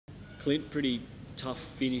Clint, pretty tough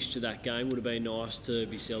finish to that game. Would have been nice to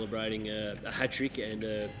be celebrating a hat-trick and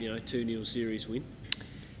a 2-0 series win.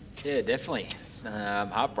 Yeah, definitely.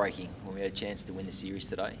 Heartbreaking when we had a chance to win the series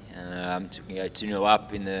today. To go 2-0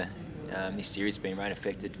 up in the this series, been rain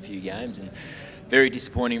affected a few games, and very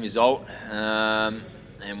disappointing result, and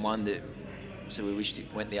one that we wished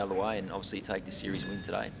it went the other way, and obviously take the series win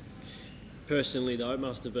today. Personally, though, it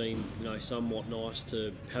must have been somewhat nice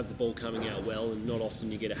to have the ball coming out well, and not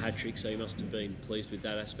often you get a hat-trick, so you must have been pleased with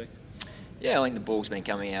that aspect. Yeah, I think the ball's been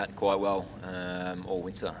coming out quite well all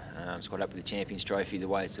winter. I was quite happy with the Champions Trophy, the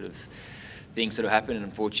way things happened, and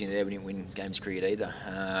unfortunately there we didn't win games cricket either.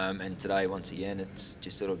 And today, once again, it's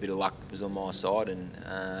just a bit of luck was on my side,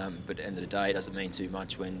 but at the end of the day, it doesn't mean too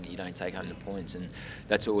much when you don't take home the points, and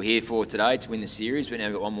that's what we're here for today, to win the series. But now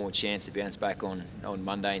we've got one more chance to bounce back on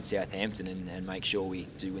Monday in Southampton and make sure we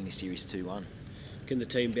do win the series 2-1. Can the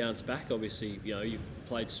team bounce back? Obviously, you've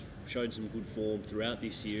showed some good form throughout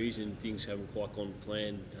this series, and things haven't quite gone to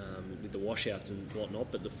plan with the washouts and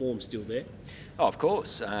whatnot, but the form's still there. Oh, of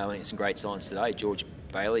course. I think some great signs today. George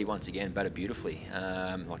Bailey, once again, batted beautifully,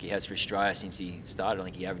 like he has for Australia since he started. I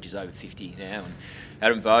think he averages over 50 now. And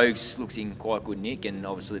Adam Vogues looks in quite good nick, and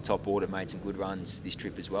obviously the top order made some good runs this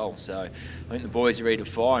trip as well. So I think the boys are ready to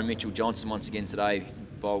fire, and Mitchell Johnson once again today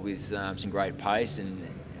bowled with some great pace, and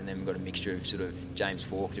then we've got a mixture of James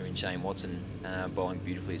Faulkner and Shane Watson bowling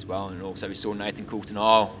beautifully as well. And also we saw Nathan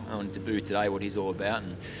Coulter-Nile on debut today, what he's all about,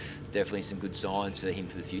 and definitely some good signs for him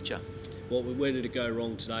for the future. Well, where did it go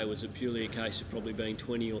wrong today? Was it purely a case of probably being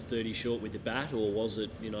 20 or 30 short with the bat, or was it,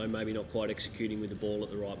 maybe not quite executing with the ball at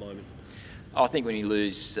the right moment? I think when you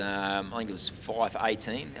lose, I think it was 5 for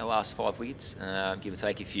 18, our last 5 wickets, give or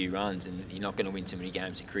take a few runs, and you're not going to win too many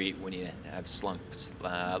games in cricket when you have slumps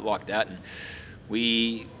like that. And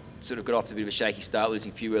we got off to a bit of a shaky start,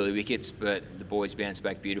 losing a few early wickets, but the boys bounced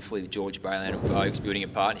back beautifully with George Bailey and Vogues building a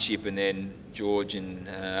partnership, and then George and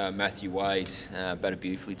Matthew Wade batted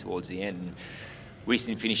beautifully towards the end. And we just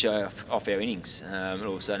didn't finish off our innings, and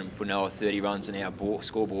all of a sudden we put another 30 runs on our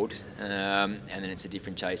scoreboard, and then it's a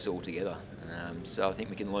different chase altogether. So I think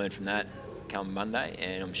we can learn from that come Monday,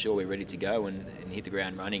 and I'm sure we're ready to go and hit the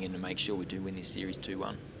ground running and to make sure we do win this series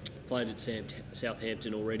 2-1. Played at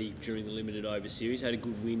Southampton already during the limited over series, had a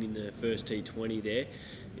good win in the first T20 there.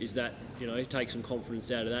 Is that, take some confidence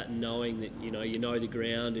out of that, and knowing that, you know the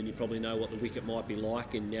ground and you probably know what the wicket might be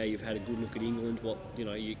like, and now you've had a good look at England,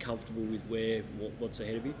 you're comfortable with what's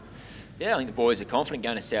ahead of you? Yeah, I think the boys are confident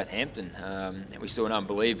going to Southampton. We saw an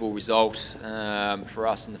unbelievable result for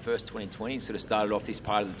us in the first 2020, and started off this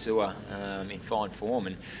part of the tour in fine form,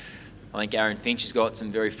 and I think Aaron Finch has got some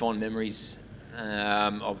very fond memories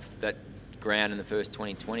of that ground in the first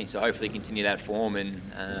 2020, so hopefully continue that form and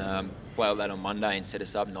play all that on Monday and set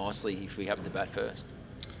us up nicely if we happen to bat first.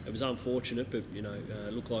 It was unfortunate, but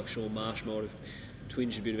it looked like Sean Marsh might have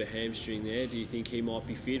twinged a bit of a hamstring there. Do you think he might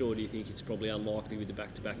be fit, or do you think it's probably unlikely with the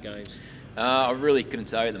back-to-back games? I really couldn't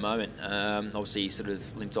tell you at the moment. Obviously, he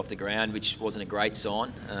limped off the ground, which wasn't a great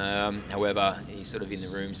sign. However, he's in the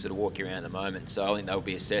room, walking around at the moment. So I think they'll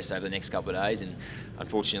be assessed over the next couple of days. And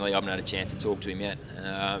unfortunately, I haven't had a chance to talk to him yet.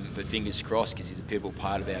 But fingers crossed, because he's a pivotal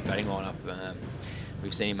part of our batting lineup.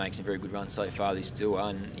 We've seen him make some very good runs so far this tour,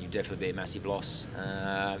 and he'll definitely be a massive loss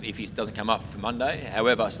if he doesn't come up for Monday.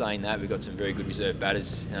 However, saying that, we've got some very good reserve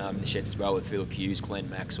batters in the sheds as well, with Philip Hughes, Glenn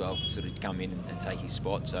Maxwell, come in and take his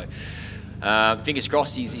spot. So fingers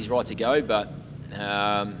crossed he's right to go, but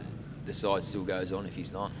the side still goes on if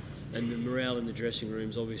he's not. And the morale in the dressing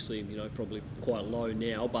room's obviously, probably quite low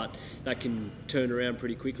now, but that can turn around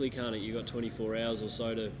pretty quickly, can't it? You've got 24 hours or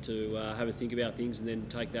so to have a think about things and then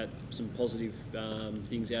take some positive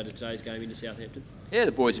things out of today's game into Southampton. Yeah,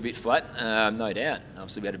 the boys are a bit flat, no doubt.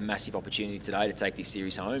 Obviously, we had a massive opportunity today to take this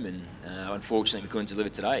series home, and unfortunately, we couldn't deliver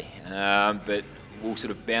today. But we'll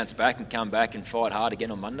bounce back and come back and fight hard again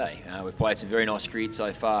on Monday. We've played some very nice cricket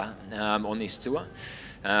so far on this tour.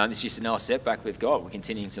 It's just another setback we've got. We're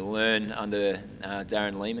continuing to learn under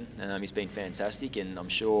Darren Lehman. He's been fantastic, and I'm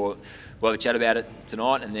sure we'll have a chat about it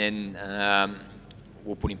tonight, and then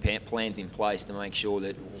we'll put plans in place to make sure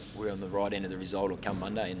that we're on the right end of the result or come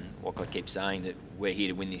Monday. And like I keep saying, that we're here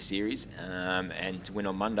to win this series, and to win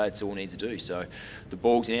on Monday, it's all we need to do. So the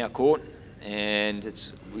ball's in our court, and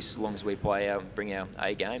as long as we bring our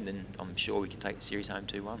A game, then I'm sure we can take the series home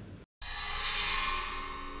 2-1.